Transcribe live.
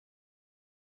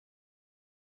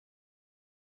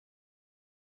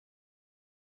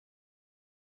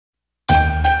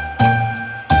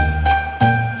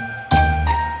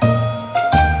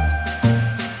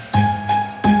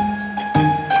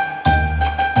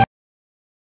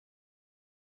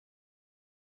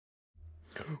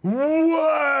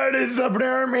What is up,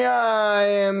 Army? I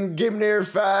am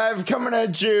Inator5 coming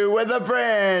at you with a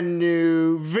brand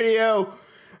new video,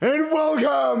 and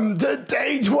welcome to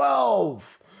day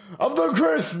 12 of the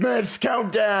Christmas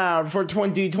countdown for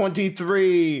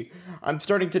 2023. I'm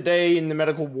starting today in the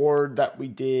medical ward that we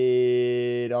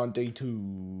did on day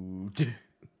 2.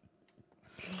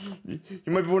 You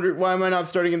might be wondering, why am I not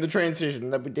starting in the train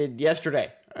station that we did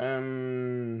yesterday?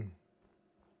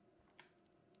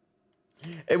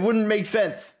 It wouldn't make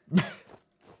sense.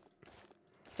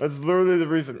 That's literally the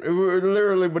reason. It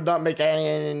literally would not make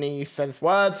any sense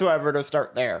whatsoever to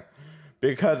start there,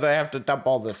 because I have to dump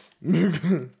all this.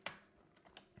 That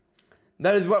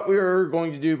is what we're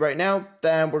going to do right now.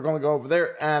 Then we're going to go over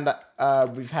there, and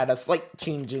we've had a slight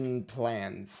change in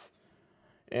plans.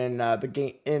 In the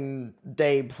game, in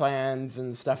day plans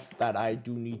and stuff that I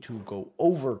do need to go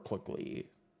over quickly.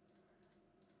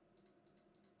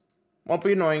 Won't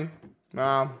be annoying.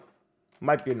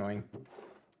 Might be annoying.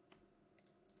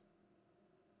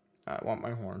 I want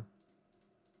my horn.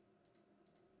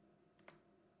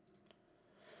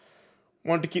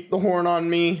 Want to keep the horn on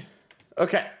me.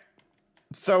 Okay.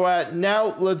 So,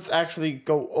 now let's actually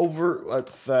go over,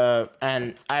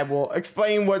 and I will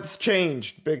explain what's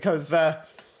changed, because,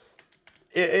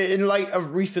 in light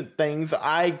of recent things,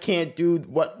 I can't do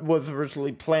what was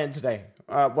originally planned today.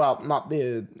 Well, not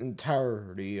the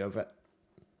entirety of it.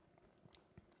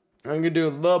 I'm gonna do a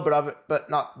little bit of it,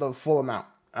 but not the full amount.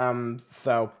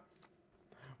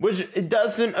 Which it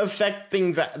doesn't affect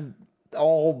things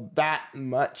all that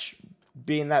much,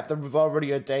 being that there was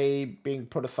already a day being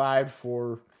put aside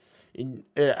for,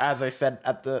 as I said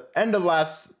at the end of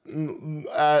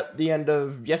the end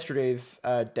of yesterday's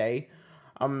day.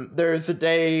 There's a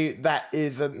day that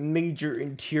is a major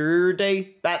interior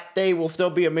day. That day will still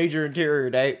be a major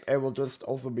interior day. It will just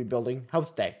also be building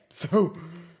house day. So,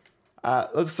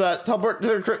 let's teleport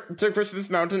to Christmas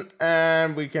Mountain,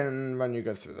 and we can run you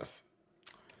guys through this.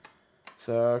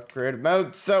 So, creative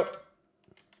mode. So,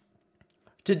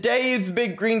 today's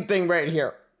big green thing right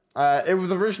here. It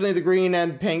was originally the green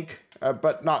and pink,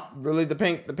 but not really the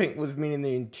pink. The pink was meaning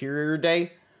the interior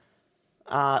day.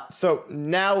 So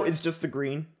now it's just the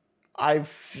green.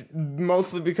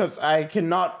 Mostly because I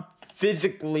cannot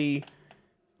physically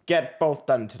get both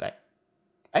done today.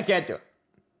 I can't do it.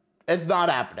 It's not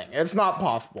happening. It's not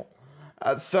possible.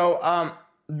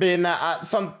 Being that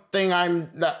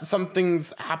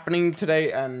something's happening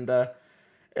today, and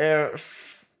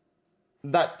if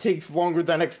that takes longer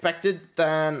than expected,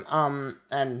 then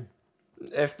and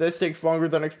if this takes longer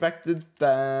than expected,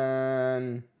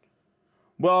 then,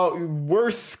 well,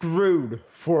 we're screwed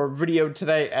for video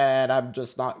today, and I'm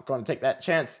just not going to take that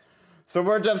chance. So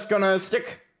we're just going to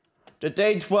stick to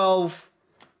day 12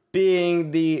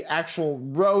 being the actual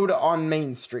road on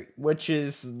Main Street, which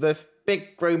is this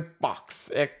big green box.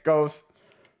 It goes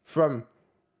from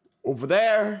over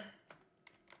there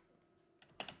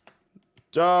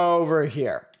to over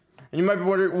here. And you might be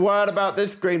wondering, what about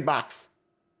this green box?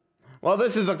 Well,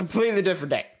 this is a completely different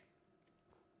day.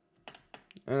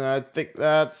 And I think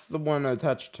that's the one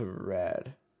attached to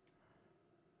red.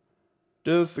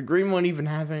 Does the green one even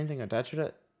have anything attached to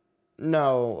it?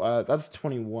 No, that's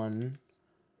 21.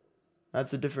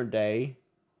 That's a different day.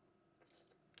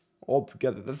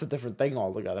 Altogether, that's a different thing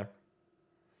altogether.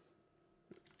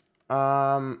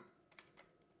 Aha.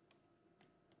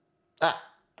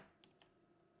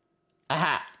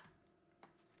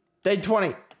 Day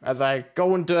 20, as I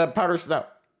go into powder snow.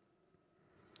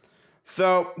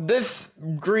 So, this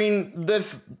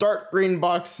dark green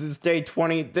box is day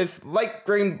 20. This light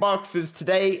green box is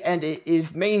today, and it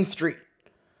is Main Street.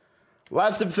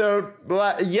 Last episode,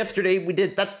 yesterday, we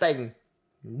did that thing.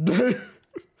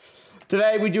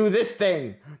 Today, we do this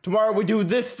thing. Tomorrow, we do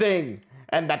this thing.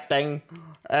 And that thing.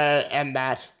 And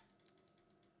that.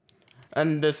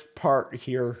 And this part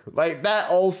here. Like, that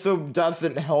also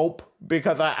doesn't help,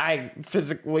 because I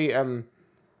physically am...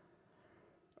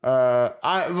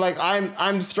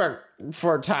 I'm struck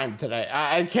for time today.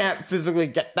 I can't physically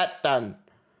get that done,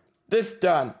 this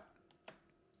done,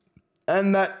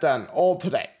 and that done all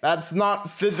today. That's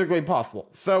not physically possible.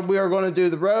 So we are going to do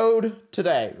the road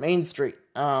today, Main Street.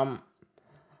 I'm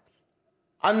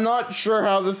not sure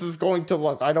how this is going to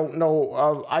look. I don't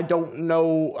know. I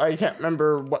can't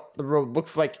remember what the road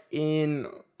looks like in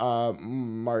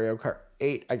Mario Kart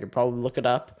 8. I could probably look it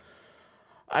up.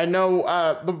 I know,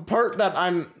 the part that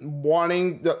I'm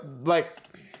wanting,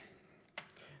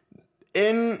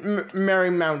 in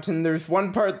Merry Mountain, there's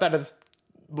one part that is,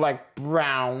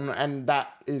 brown, and that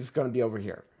is gonna be over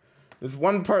here. There's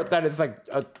one part that is,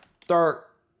 a dark,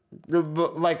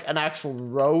 an actual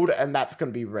road, and that's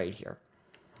gonna be right here.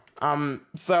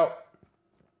 So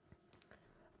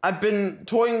I've been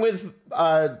toying with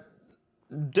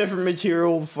different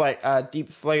materials like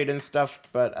deep slate and stuff,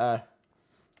 but I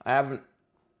haven't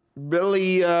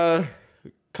really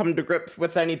come to grips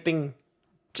with anything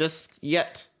just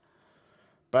yet.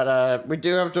 But we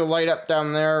do have to light up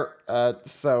down there,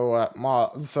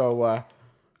 so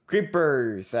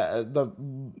creepers, the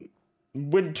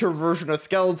winter version of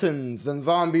skeletons and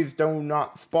zombies do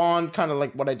not spawn, kind of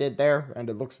like what I did there, and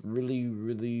it looks really,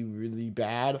 really, really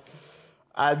bad.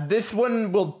 This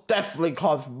one will definitely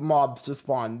cause mobs to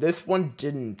spawn. This one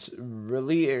didn't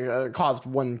really. It caused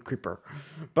one creeper.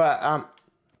 But,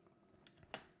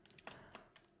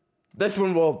 this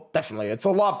one will definitely. It's a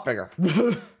lot bigger.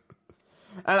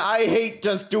 And I hate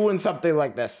just doing something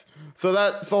like this. So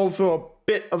that's also a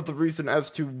bit of the reason as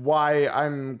to why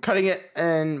I'm cutting it,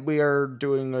 and we are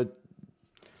doing a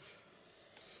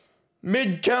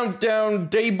mid-countdown,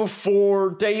 day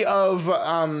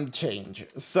of change.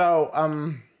 So,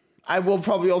 I will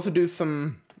probably also do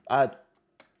some,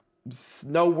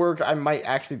 snow work. I might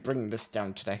actually bring this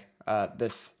down today.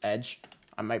 This edge.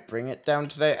 I might bring it down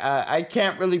today. I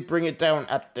can't really bring it down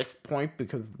at this point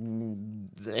because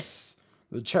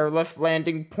the chairlift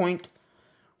landing point,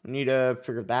 we need to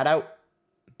figure that out.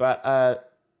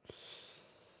 But,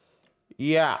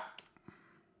 yeah.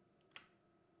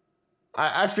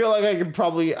 I feel like I could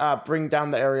probably bring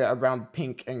down the area around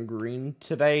pink and green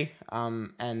today,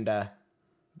 and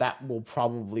that will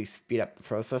probably speed up the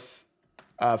process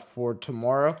for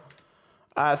tomorrow.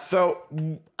 So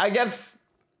I guess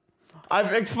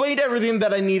I've explained everything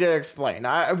that I need to explain.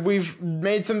 We've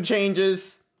made some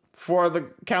changes for the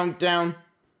countdown,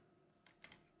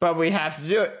 but we have to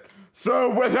do it. So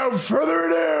without further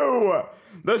ado,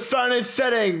 the sun is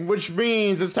setting, which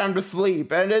means it's time to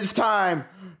sleep, and it's time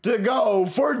to go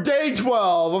for day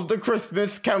 12 of the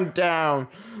Christmas countdown.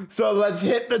 So let's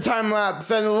hit the time lapse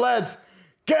and let's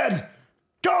get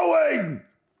going!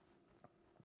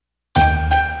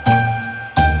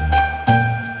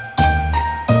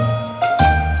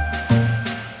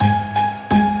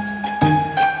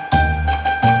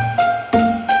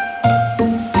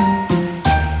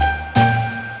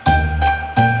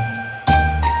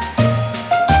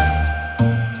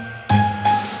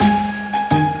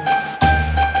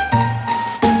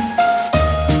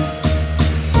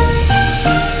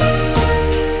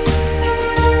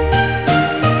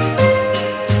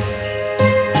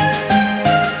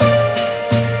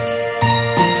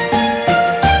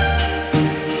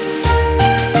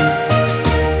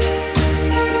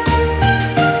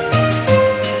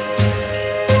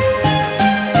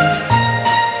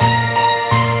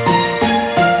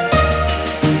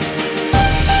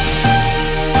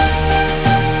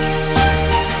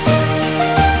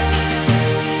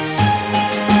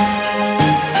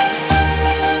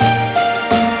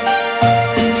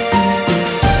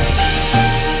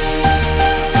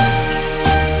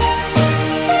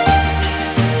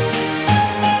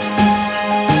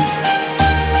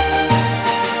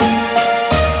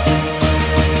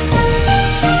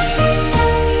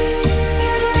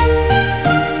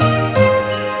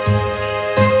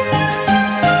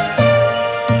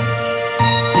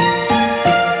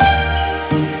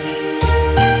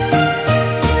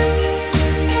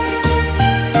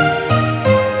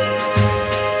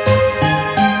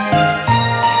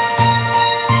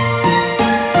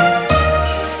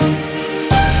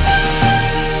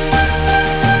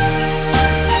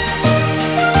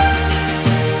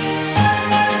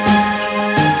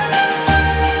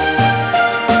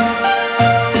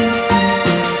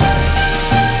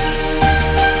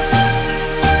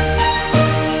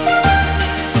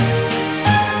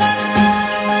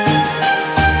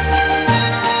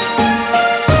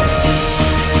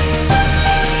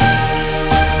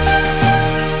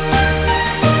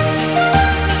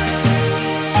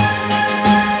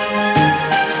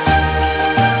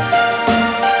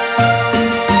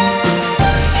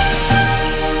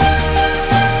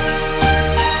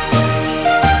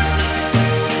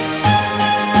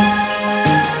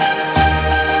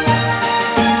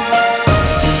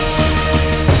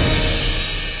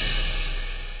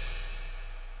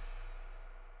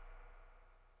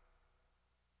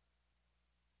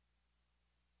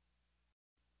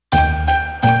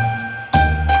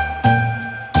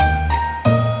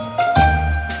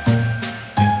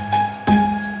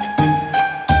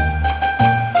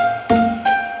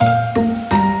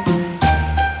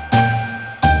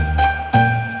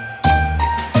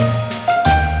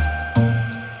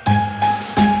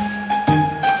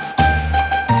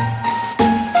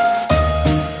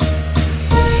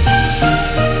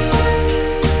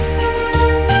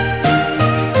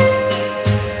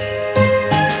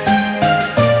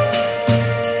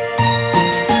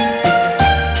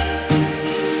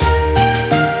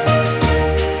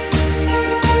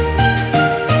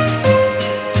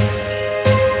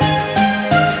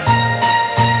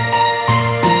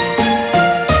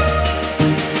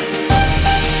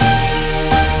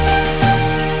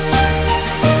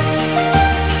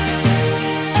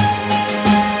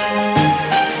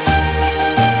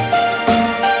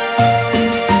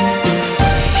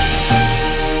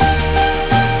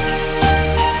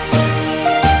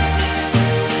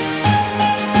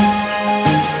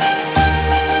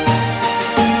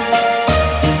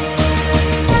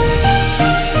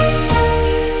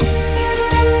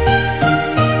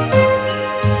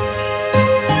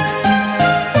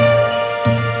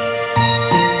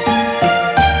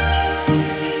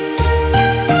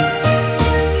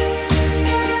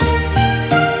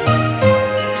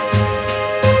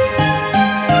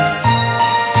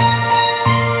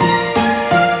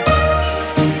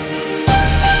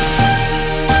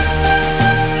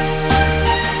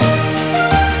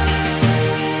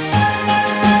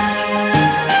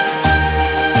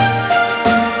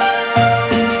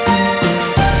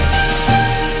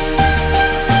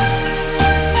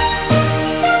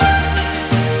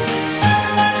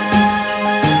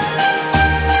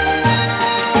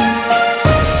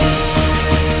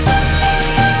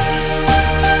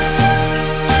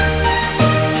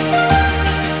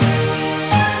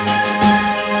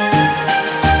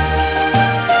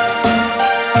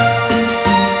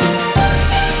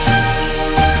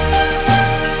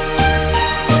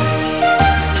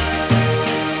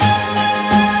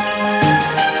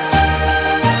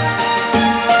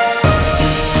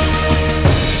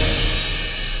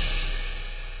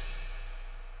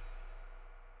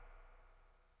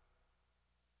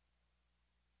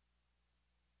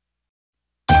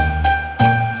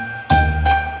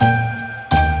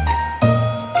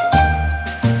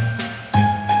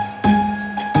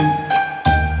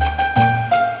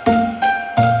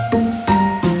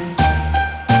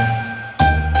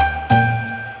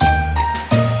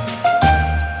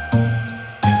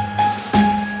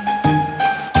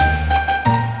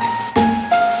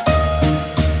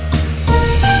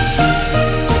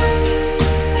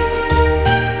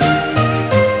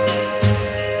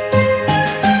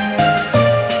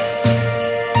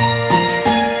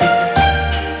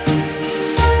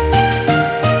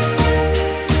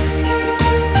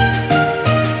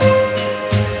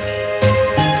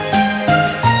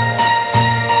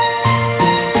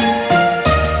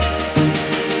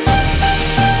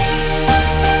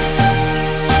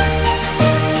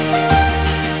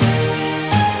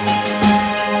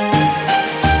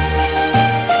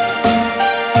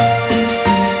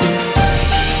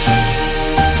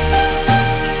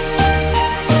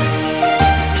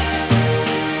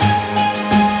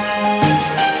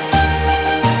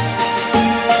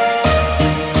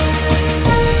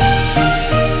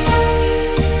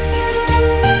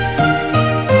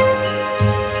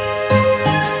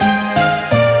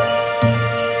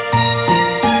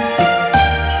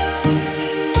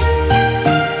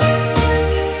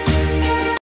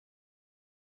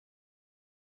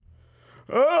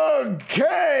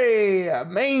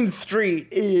 main street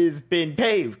is been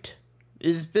paved.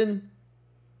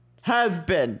 Has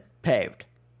been paved.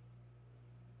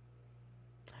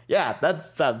 Yeah, that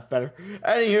sounds better.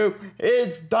 Anywho,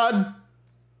 it's done.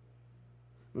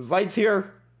 There's lights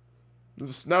here.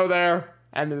 There's snow there.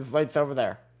 And there's lights over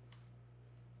there.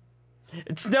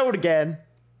 It snowed again.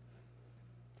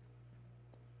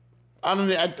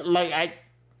 I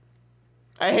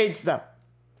hate snow.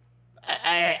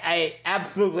 I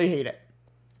absolutely hate it.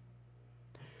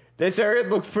 This area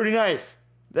looks pretty nice.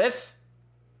 This,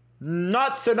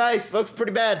 not so nice. Looks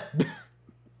pretty bad.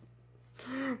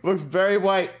 Looks very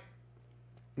white.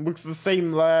 Looks the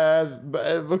same as, but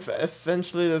it looks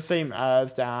essentially the same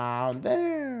as down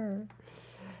there.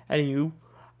 Anywho,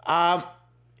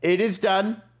 it is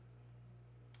done.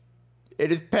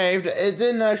 It is paved. It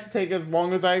didn't actually take as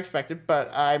long as I expected,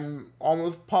 but I'm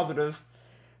almost positive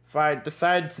if I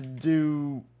decide to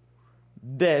do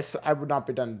this, I would not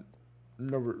be done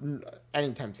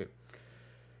anytime soon.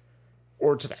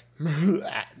 Or today.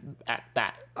 at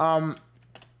that.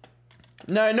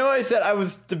 Now, I know I said I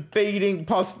was debating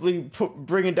possibly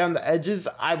bringing down the edges.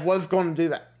 I was going to do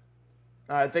that.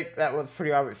 I think that was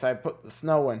pretty obvious. I put the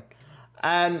snow in.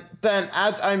 And then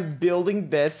as I'm building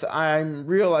this, I'm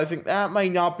realizing that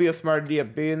might not be a smart idea,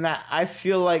 being that I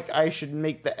feel like I should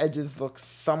make the edges look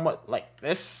somewhat like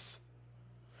this.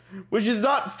 Which is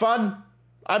not fun.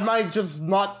 I might just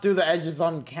not do the edges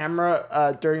on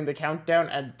camera during the countdown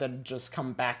and then just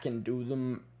come back and do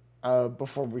them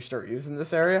before we start using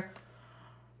this area.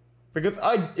 Because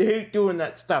I hate doing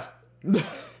that stuff.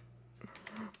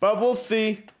 But we'll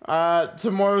see.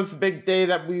 Tomorrow's the big day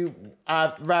that we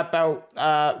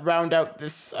round out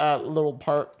this little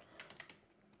part.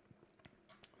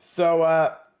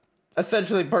 So,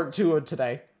 essentially part 2 of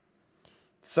today.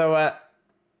 So,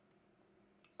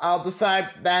 I'll decide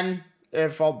then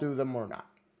if I'll do them or not.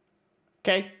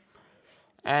 Okay?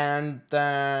 And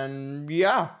then,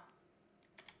 yeah.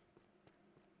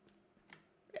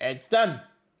 It's done.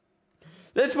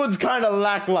 This one's kind of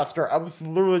lackluster. I was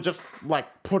literally just,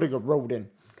 like, putting a road in.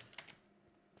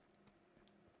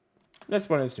 This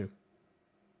one is too.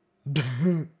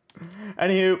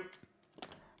 Anywho,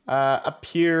 up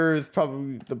here is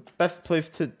probably the best place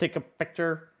to take a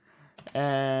picture.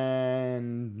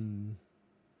 And...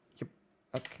 Yep,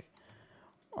 okay.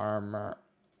 Armor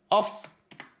off.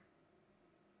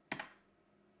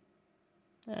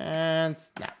 And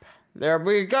snap. There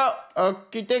we go.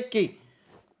 Okie dokie.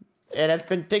 It has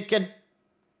been taken.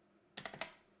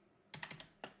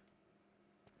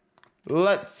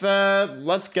 Let's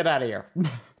get out of here.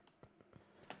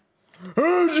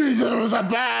 Oh jeez, it was a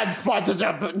bad spot to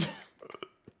jump in.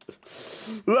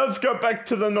 Let's go back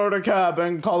to the Nordic Hub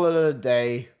and call it a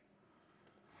day.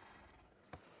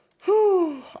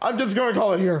 Whew, I'm just gonna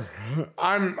call it here.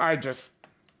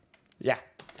 Yeah.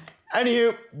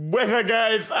 Anywho, with it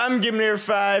guys, I'm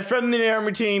Inator5 from the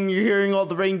Army team. You're hearing all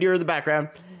the reindeer in the background.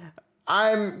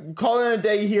 I'm calling it a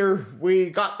day here.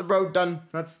 We got the road done.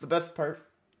 That's the best part.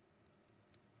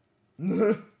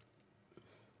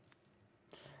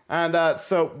 And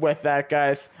so with that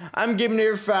guys, I'm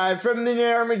Inator5 from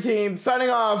the Army team signing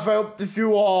off. I hope to see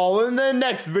you all in the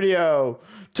next video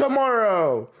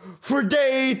tomorrow for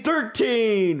day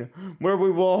 13, where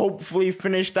we will hopefully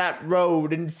finish that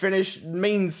road and finish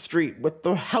Main Street with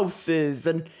the houses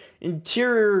and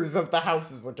interiors of the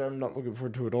houses, which I'm not looking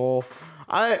forward to at all.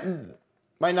 I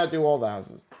might not do all the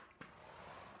houses.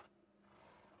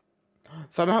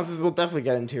 Some houses will definitely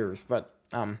get interiors, but,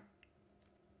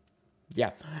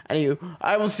 yeah. Anywho,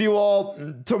 I will see you all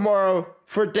tomorrow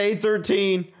for day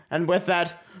 13. And with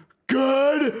that,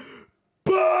 good